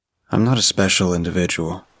I'm not a special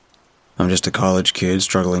individual. I'm just a college kid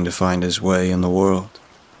struggling to find his way in the world.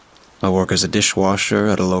 I work as a dishwasher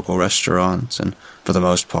at a local restaurant, and for the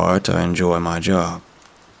most part, I enjoy my job.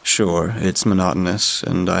 Sure, it's monotonous,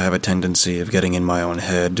 and I have a tendency of getting in my own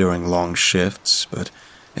head during long shifts, but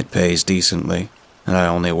it pays decently, and I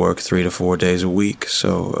only work 3 to 4 days a week,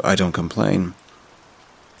 so I don't complain.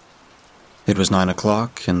 It was 9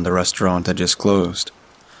 o'clock, and the restaurant had just closed.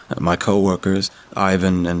 My co-workers,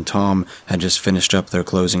 Ivan and Tom, had just finished up their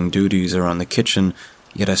closing duties around the kitchen,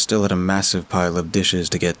 yet I still had a massive pile of dishes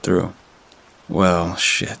to get through. Well,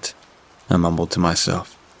 shit, I mumbled to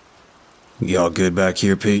myself. "You all good back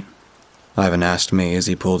here, Pete?" Ivan asked me as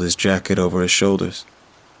he pulled his jacket over his shoulders.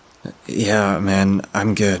 "Yeah, man,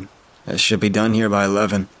 I'm good. I should be done here by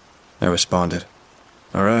 11, I responded.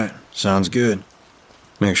 "All right, sounds good.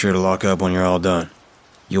 Make sure to lock up when you're all done.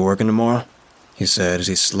 You working tomorrow?" he said as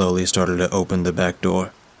he slowly started to open the back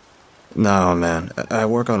door. "No, man, I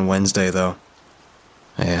work on Wednesday, though,"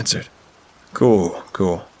 I answered. Cool.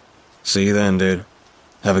 See you then, dude.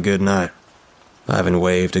 Have a good night." Ivan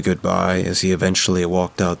waved a goodbye as he eventually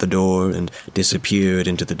walked out the door and disappeared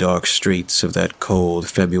into the dark streets of that cold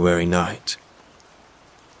February night.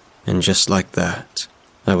 And just like that,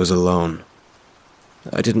 I was alone.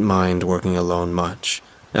 I didn't mind working alone much.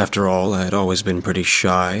 After all, I had always been pretty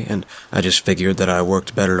shy, and I just figured that I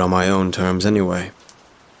worked better on my own terms anyway.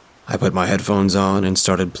 I put my headphones on and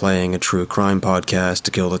started playing a true crime podcast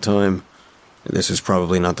to kill the time. This was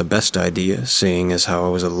probably not the best idea, seeing as how I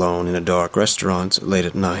was alone in a dark restaurant late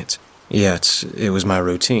at night. Yet, it was my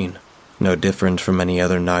routine, no different from any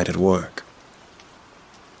other night at work.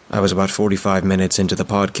 I was about 45 minutes into the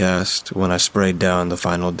podcast when I sprayed down the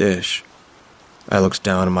final dish. I looked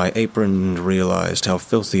down at my apron and realized how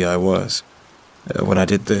filthy I was. When I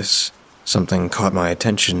did this, something caught my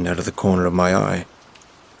attention out of the corner of my eye.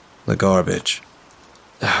 The garbage.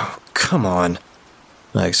 "Oh, come on,"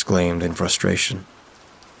 I exclaimed in frustration.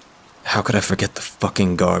 How could I forget the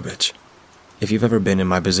fucking garbage? If you've ever been in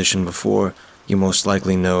my position before, you most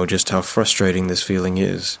likely know just how frustrating this feeling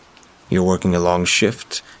is. You're working a long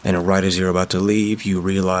shift, and right as you're about to leave, you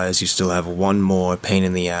realize you still have one more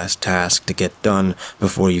pain-in-the-ass task to get done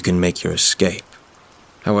before you can make your escape.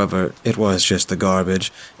 However, it was just the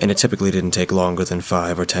garbage, and it typically didn't take longer than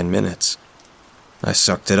 5 or 10 minutes. I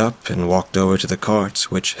sucked it up and walked over to the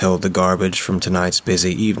carts which held the garbage from tonight's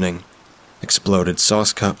busy evening. Exploded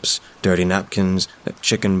sauce cups, dirty napkins,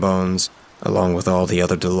 chicken bones, along with all the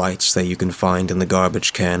other delights that you can find in the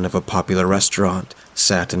garbage can of a popular restaurant,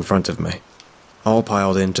 sat in front of me. All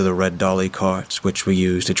piled into the red dolly cart, which we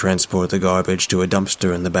used to transport the garbage to a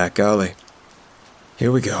dumpster in the back alley.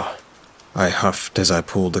 "Here we go," I huffed as I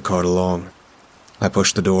pulled the cart along. I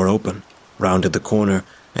pushed the door open, rounded the corner,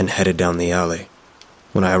 and headed down the alley.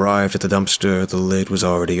 When I arrived at the dumpster, the lid was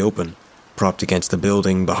already open, propped against the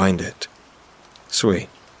building behind it. Sweet,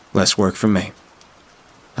 less work for me.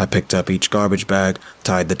 I picked up each garbage bag,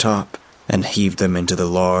 tied the top, and heaved them into the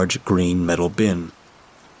large green metal bin.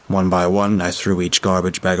 One by one, I threw each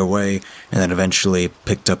garbage bag away, and then eventually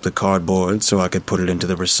picked up the cardboard so I could put it into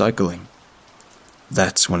the recycling.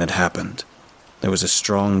 That's when it happened. There was a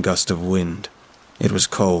strong gust of wind. It was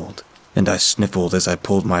cold, and I sniffled as I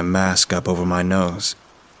pulled my mask up over my nose.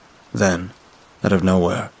 Then, out of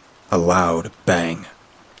nowhere, a loud bang.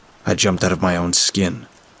 I jumped out of my own skin,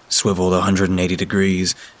 swiveled 180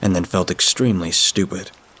 degrees, and then felt extremely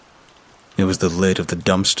stupid. It was the lid of the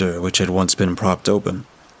dumpster which had once been propped open,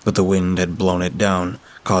 but the wind had blown it down,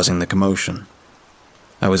 causing the commotion.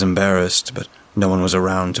 I was embarrassed, but no one was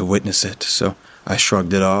around to witness it, so I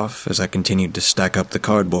shrugged it off as I continued to stack up the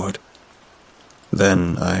cardboard.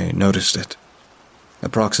 Then I noticed it.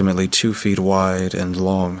 Approximately 2 feet wide and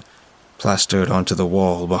long, plastered onto the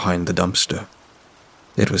wall behind the dumpster.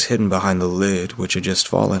 It was hidden behind the lid which had just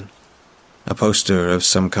fallen. A poster of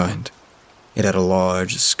some kind. It had a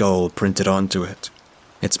large skull printed onto it.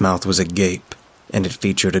 Its mouth was agape, and it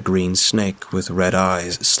featured a green snake with red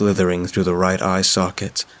eyes slithering through the right eye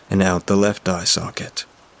socket and out the left eye socket.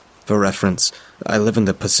 For reference, I live in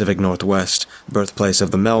the Pacific Northwest, birthplace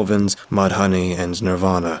of the Melvins, Mudhoney, and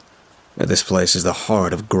Nirvana. This place is the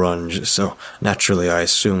heart of grunge, so naturally I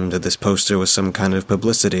assumed that this poster was some kind of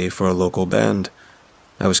publicity for a local band.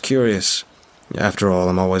 I was curious. After all,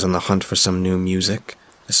 I'm always on the hunt for some new music,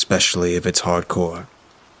 especially if it's hardcore.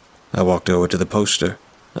 I walked over to the poster.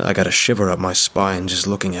 I got a shiver up my spine just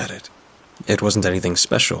looking at it. It wasn't anything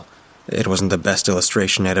special. It wasn't the best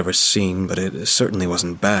illustration I'd ever seen, but it certainly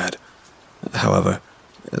wasn't bad. However,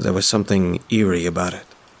 there was something eerie about it.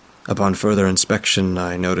 Upon further inspection,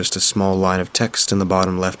 I noticed a small line of text in the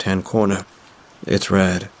bottom left-hand corner. It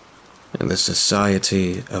read, The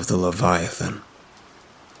Society of the Leviathan.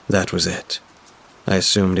 That was it. I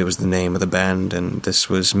assumed it was the name of the band, and this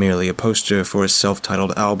was merely a poster for a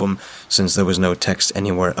self-titled album, since there was no text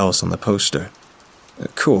anywhere else on the poster.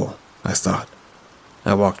 Cool, I thought.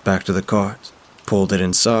 I walked back to the cart, pulled it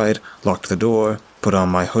inside, locked the door, put on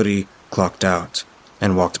my hoodie, clocked out,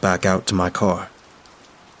 and walked back out to my car.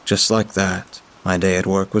 Just like that, my day at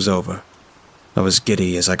work was over. I was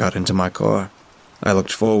giddy as I got into my car. I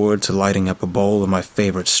looked forward to lighting up a bowl of my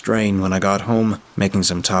favorite strain when I got home, making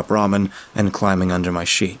some top ramen, and climbing under my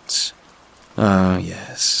sheets. Ah,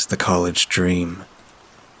 yes, the college dream.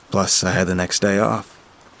 Plus, I had the next day off.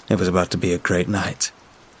 It was about to be a great night.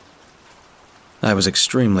 I was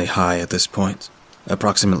extremely high at this point,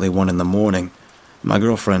 approximately 1 a.m. My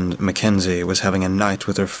girlfriend, Mackenzie, was having a night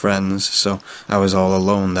with her friends, so I was all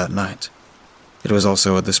alone that night. It was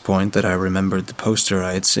also at this point that I remembered the poster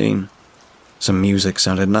I had seen. Some music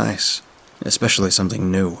sounded nice, especially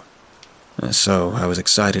something new. So I was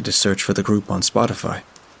excited to search for the group on Spotify.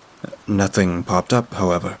 Nothing popped up,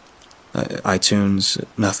 however. iTunes,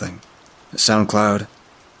 nothing. SoundCloud?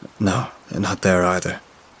 No, not there either.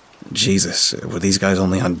 Jesus, were these guys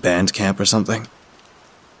only on Bandcamp or something?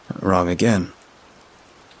 Wrong again.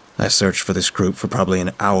 I searched for this group for probably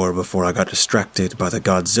an hour before I got distracted by the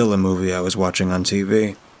Godzilla movie I was watching on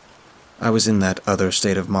TV. I was in that other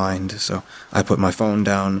state of mind, so I put my phone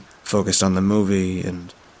down, focused on the movie,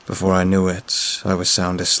 and before I knew it, I was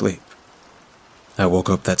sound asleep. I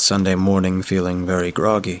woke up that Sunday morning feeling very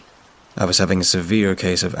groggy. I was having a severe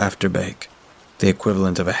case of afterbake, the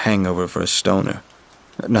equivalent of a hangover for a stoner.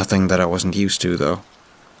 Nothing that I wasn't used to, though.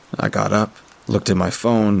 I got up, looked at my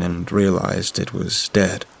phone, and realized it was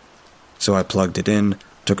dead. So I plugged it in,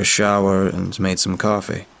 took a shower, and made some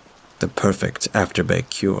coffee. The perfect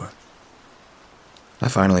afterbake cure. I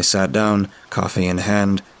finally sat down, coffee in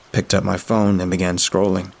hand, picked up my phone, and began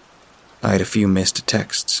scrolling. I had a few missed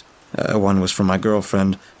texts. One was from my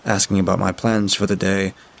girlfriend, asking about my plans for the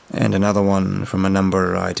day, and another one from a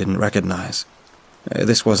number I didn't recognize.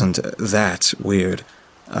 This wasn't that weird.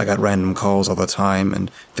 I got random calls all the time and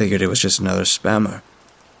figured it was just another spammer.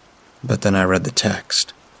 But then I read the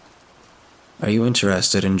text. "Are you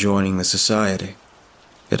interested in joining the society?"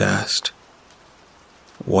 it asked.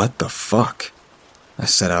 What the fuck? I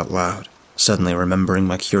said out loud, suddenly remembering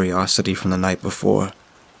my curiosity from the night before.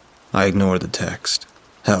 I ignored the text.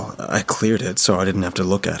 Hell, I cleared it so I didn't have to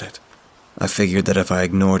look at it. I figured that if I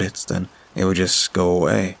ignored it, then it would just go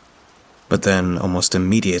away. But then, almost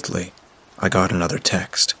immediately, I got another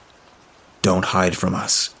text. "Don't hide from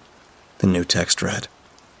us," the new text read.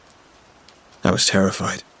 I was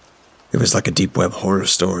terrified. It was like a deep web horror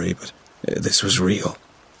story, but this was real.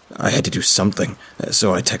 I had to do something,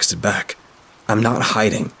 so I texted back. "I'm not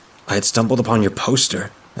hiding. I had stumbled upon your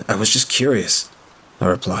poster. I was just curious," I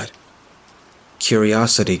replied.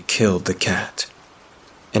 "Curiosity killed the cat,"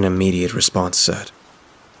 an immediate response said.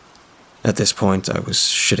 At this point, I was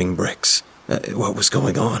shitting bricks. What was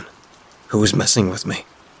going on? Who was messing with me?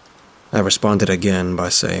 I responded again by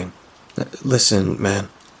saying, "Listen, man,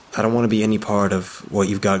 I don't want to be any part of what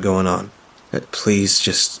you've got going on. Please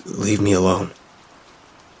just leave me alone."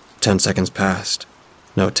 10 seconds passed.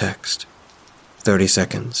 No text. 30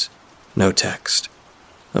 seconds. No text.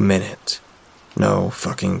 A minute. No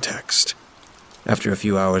fucking text. After a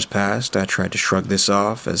few hours passed, I tried to shrug this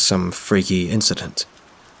off as some freaky incident.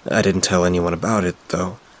 I didn't tell anyone about it,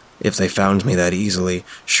 though. If they found me that easily,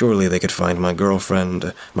 surely they could find my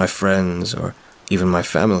girlfriend, my friends, or even my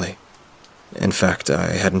family. In fact,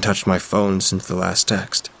 I hadn't touched my phone since the last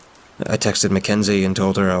text. I texted Mackenzie and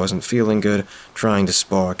told her I wasn't feeling good, trying to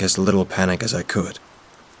spark as little panic as I could.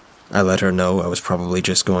 I let her know I was probably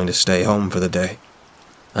just going to stay home for the day.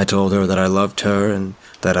 I told her that I loved her and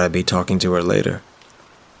that I'd be talking to her later.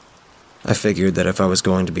 I figured that if I was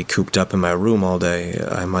going to be cooped up in my room all day,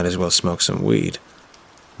 I might as well smoke some weed.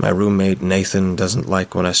 My roommate Nathan doesn't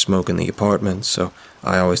like when I smoke in the apartment, so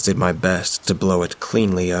I always did my best to blow it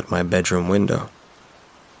cleanly out my bedroom window.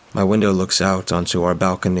 My window looks out onto our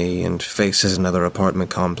balcony and faces another apartment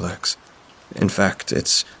complex. In fact,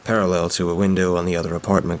 it's parallel to a window on the other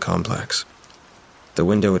apartment complex. The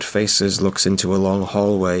window it faces looks into a long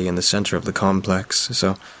hallway in the center of the complex,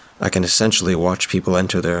 so I can essentially watch people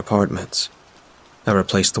enter their apartments. I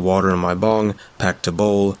replaced the water in my bong, packed a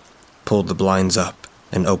bowl, pulled the blinds up,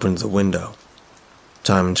 and opened the window.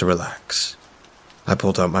 Time to relax. I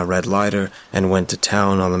pulled out my red lighter and went to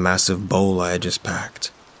town on the massive bowl I had just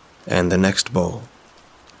packed. And the next bowl.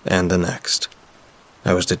 And the next.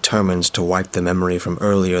 I was determined to wipe the memory from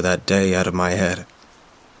earlier that day out of my head.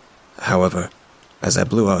 However, As I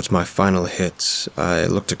blew out my final hit, I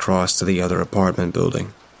looked across to the other apartment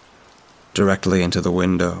building. Directly into the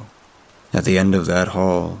window, at the end of that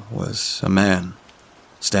hall, was a man,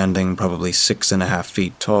 standing probably 6.5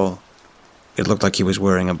 feet tall. It looked like he was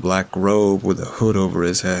wearing a black robe with a hood over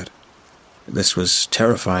his head. This was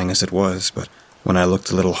terrifying as it was, but when I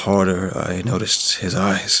looked a little harder, I noticed his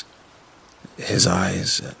eyes. His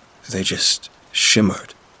eyes, they just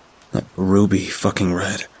shimmered, like ruby fucking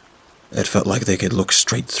red. It felt like they could look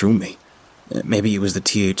straight through me. Maybe it was the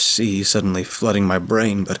THC suddenly flooding my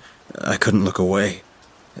brain, but I couldn't look away.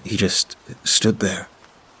 He just stood there.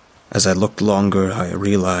 As I looked longer, I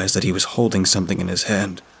realized that he was holding something in his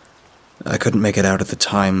hand. I couldn't make it out at the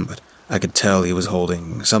time, but I could tell he was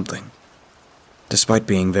holding something. Despite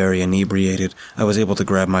being very inebriated, I was able to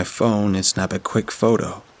grab my phone and snap a quick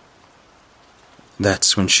photo.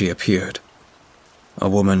 That's when she appeared. A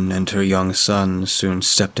woman and her young son soon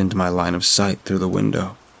stepped into my line of sight through the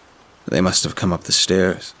window. They must have come up the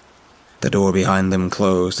stairs. The door behind them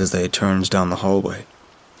closed as they turned down the hallway,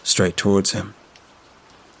 straight towards him.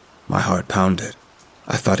 My heart pounded.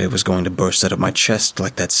 I thought it was going to burst out of my chest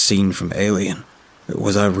like that scene from Alien.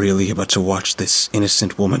 Was I really about to watch this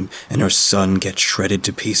innocent woman and her son get shredded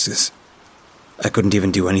to pieces? I couldn't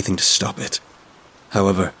even do anything to stop it.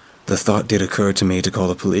 However, the thought did occur to me to call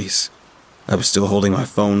the police. I was still holding my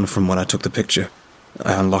phone from when I took the picture.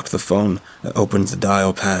 I unlocked the phone, opened the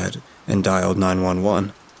dial pad, and dialed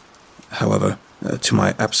 911. However, to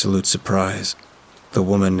my absolute surprise, the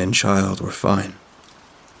woman and child were fine.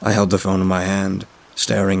 I held the phone in my hand,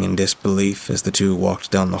 staring in disbelief as the two walked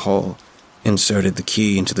down the hall, inserted the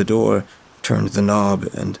key into the door, turned the knob,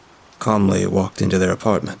 and calmly walked into their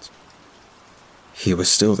apartment. He was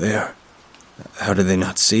still there. How did they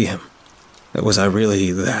not see him? Was I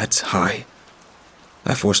really that high?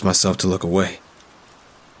 I forced myself to look away.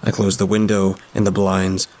 I closed the window and the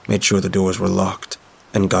blinds, made sure the doors were locked,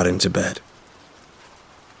 and got into bed.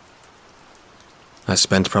 I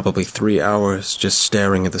spent probably 3 hours just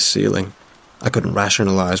staring at the ceiling. I couldn't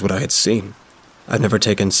rationalize what I had seen. I'd never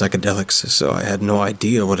taken psychedelics, so I had no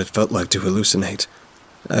idea what it felt like to hallucinate.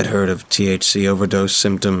 I'd heard of THC overdose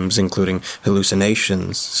symptoms, including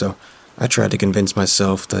hallucinations, so I tried to convince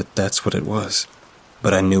myself that that's what it was.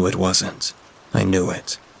 But I knew it wasn't. I knew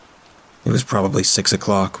it. It was probably 6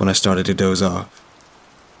 o'clock when I started to doze off.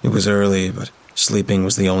 It was early, but sleeping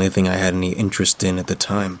was the only thing I had any interest in at the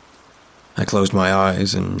time. I closed my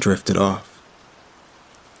eyes and drifted off.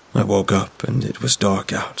 I woke up and it was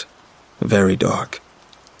dark out. Very dark.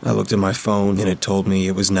 I looked at my phone and it told me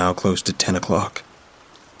it was now close to 10 o'clock.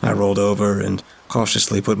 I rolled over and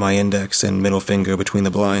cautiously put my index and middle finger between the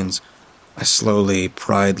blinds. I slowly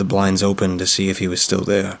pried the blinds open to see if he was still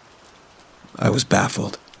there. I was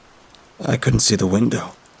baffled. I couldn't see the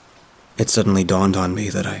window. It suddenly dawned on me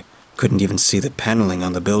that I couldn't even see the paneling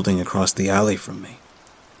on the building across the alley from me.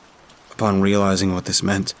 Upon realizing what this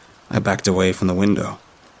meant, I backed away from the window.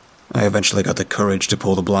 I eventually got the courage to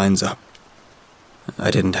pull the blinds up.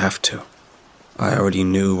 I didn't have to. I already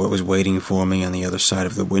knew what was waiting for me on the other side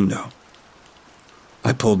of the window.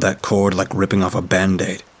 I pulled that cord like ripping off a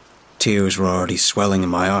Band-Aid. Tears were already swelling in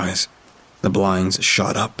my eyes. The blinds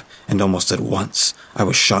shot up, and almost at once, I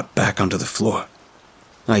was shot back onto the floor.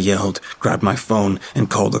 I yelled, grabbed my phone, and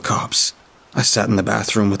called the cops. I sat in the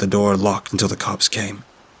bathroom with the door locked until the cops came.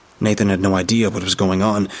 Nathan had no idea what was going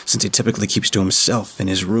on, since he typically keeps to himself in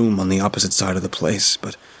his room on the opposite side of the place,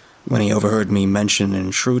 but when he overheard me mention an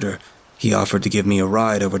intruder, he offered to give me a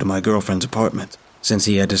ride over to my girlfriend's apartment, since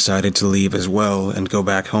he had decided to leave as well and go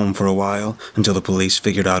back home for a while until the police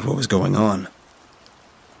figured out what was going on.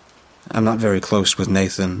 I'm not very close with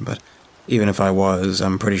Nathan, but even if I was,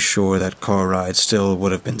 I'm pretty sure that car ride still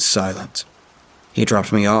would have been silent. He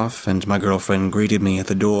dropped me off, and my girlfriend greeted me at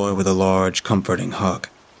the door with a large, comforting hug.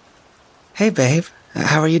 "Hey, babe.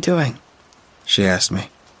 How are you doing?" she asked me,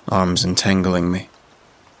 arms entangling me.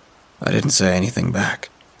 I didn't say anything back.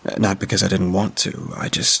 Not because I didn't want to, I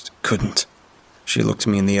just couldn't. She looked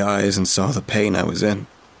me in the eyes and saw the pain I was in.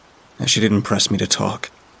 She didn't press me to talk.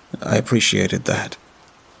 I appreciated that.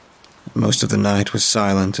 Most of the night was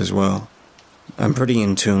silent as well. I'm pretty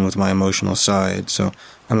in tune with my emotional side, so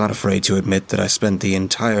I'm not afraid to admit that I spent the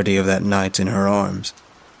entirety of that night in her arms.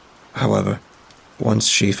 However, once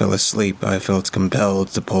she fell asleep, I felt compelled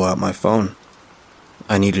to pull out my phone.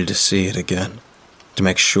 I needed to see it again, to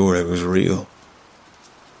make sure it was real.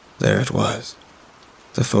 There it was.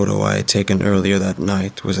 The photo I had taken earlier that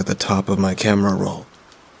night was at the top of my camera roll.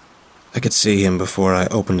 I could see him before I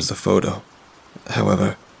opened the photo.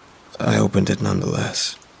 However, I opened it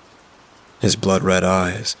nonetheless. His blood-red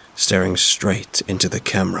eyes staring straight into the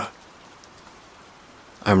camera.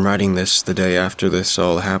 I'm writing this the day after this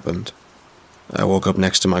all happened. I woke up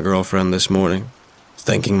next to my girlfriend this morning,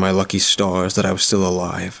 thanking my lucky stars that I was still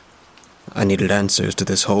alive. I needed answers to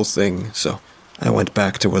this whole thing, so I went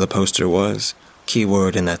back to where the poster was.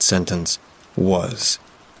 Keyword in that sentence, was,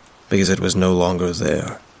 because it was no longer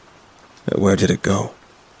there. Where did it go?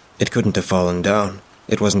 It couldn't have fallen down.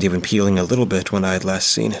 It wasn't even peeling a little bit when I had last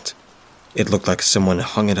seen it. It looked like someone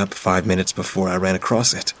hung it up 5 minutes before I ran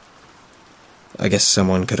across it. I guess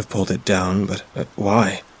someone could have pulled it down, but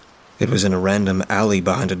why? It was in a random alley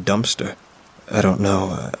behind a dumpster. I don't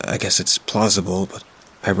know, I guess it's plausible, but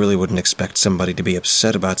I really wouldn't expect somebody to be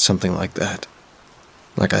upset about something like that.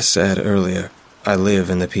 Like I said earlier, I live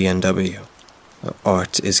in the PNW.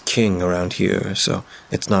 Art is king around here, so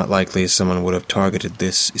it's not likely someone would have targeted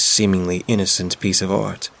this seemingly innocent piece of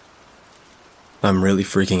art. I'm really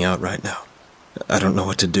freaking out right now. I don't know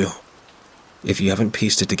what to do. If you haven't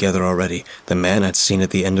pieced it together already, the man I'd seen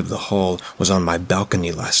at the end of the hall was on my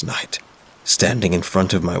balcony last night, standing in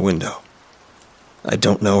front of my window. I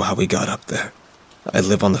don't know how he got up there. I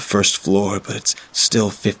live on the first floor, but it's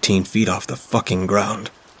still 15 feet off the fucking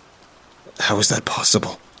ground. How is that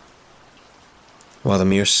possible? While the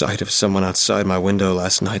mere sight of someone outside my window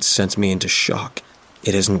last night sent me into shock,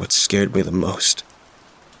 it isn't what scared me the most.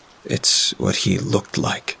 It's what he looked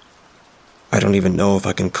like. I don't even know if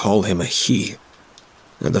I can call him a he.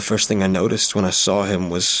 The first thing I noticed when I saw him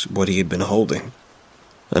was what he had been holding.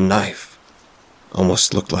 A knife.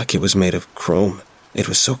 Almost looked like it was made of chrome. It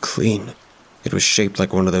was so clean. It was shaped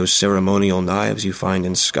like one of those ceremonial knives you find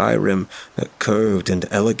in Skyrim, curved and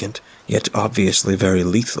elegant, yet obviously very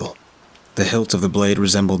lethal. The hilt of the blade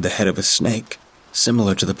resembled the head of a snake,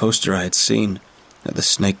 similar to the poster I had seen. The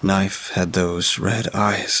snake knife had those red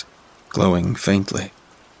eyes, glowing faintly.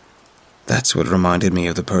 That's what reminded me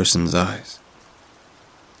of the person's eyes.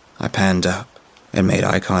 I panned up and made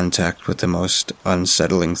eye contact with the most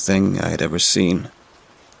unsettling thing I had ever seen.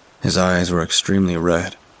 His eyes were extremely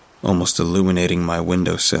red, almost illuminating my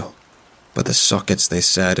windowsill, but the sockets they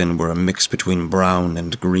sat in were a mix between brown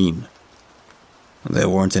and green. There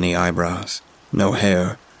weren't any eyebrows, no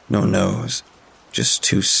hair, no nose, just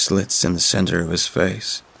 2 slits in the center of his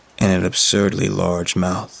face, and an absurdly large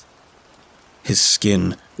mouth. His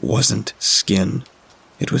skin wasn't skin,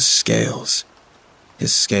 it was scales.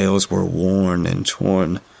 His scales were worn and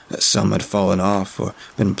torn. Some had fallen off or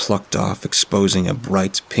been plucked off, exposing a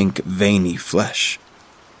bright pink, veiny flesh.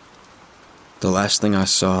 The last thing I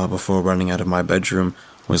saw before running out of my bedroom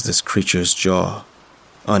was this creature's jaw,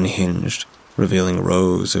 unhinged, revealing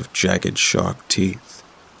rows of jagged, sharp teeth,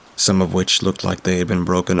 some of which looked like they had been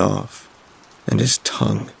broken off, and his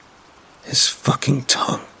tongue, his fucking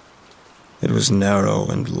tongue. It was narrow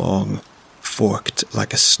and long, forked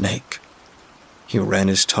like a snake. He ran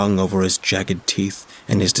his tongue over his jagged teeth,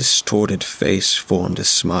 and his distorted face formed a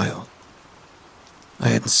smile. I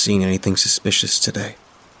hadn't seen anything suspicious today.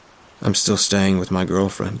 I'm still staying with my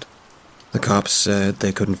girlfriend. The cops said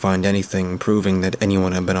they couldn't find anything proving that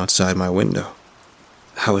anyone had been outside my window.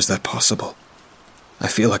 How is that possible? I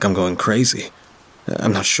feel like I'm going crazy.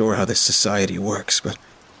 I'm not sure how this society works, but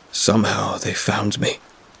somehow they found me.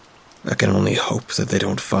 I can only hope that they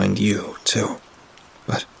don't find you, too.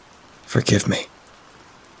 But forgive me.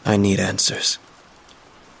 I need answers.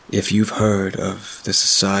 If you've heard of the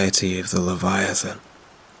Society of the Leviathan,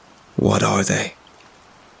 what are they?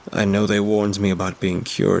 I know they warned me about being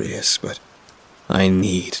curious, but I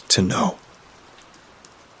need to know.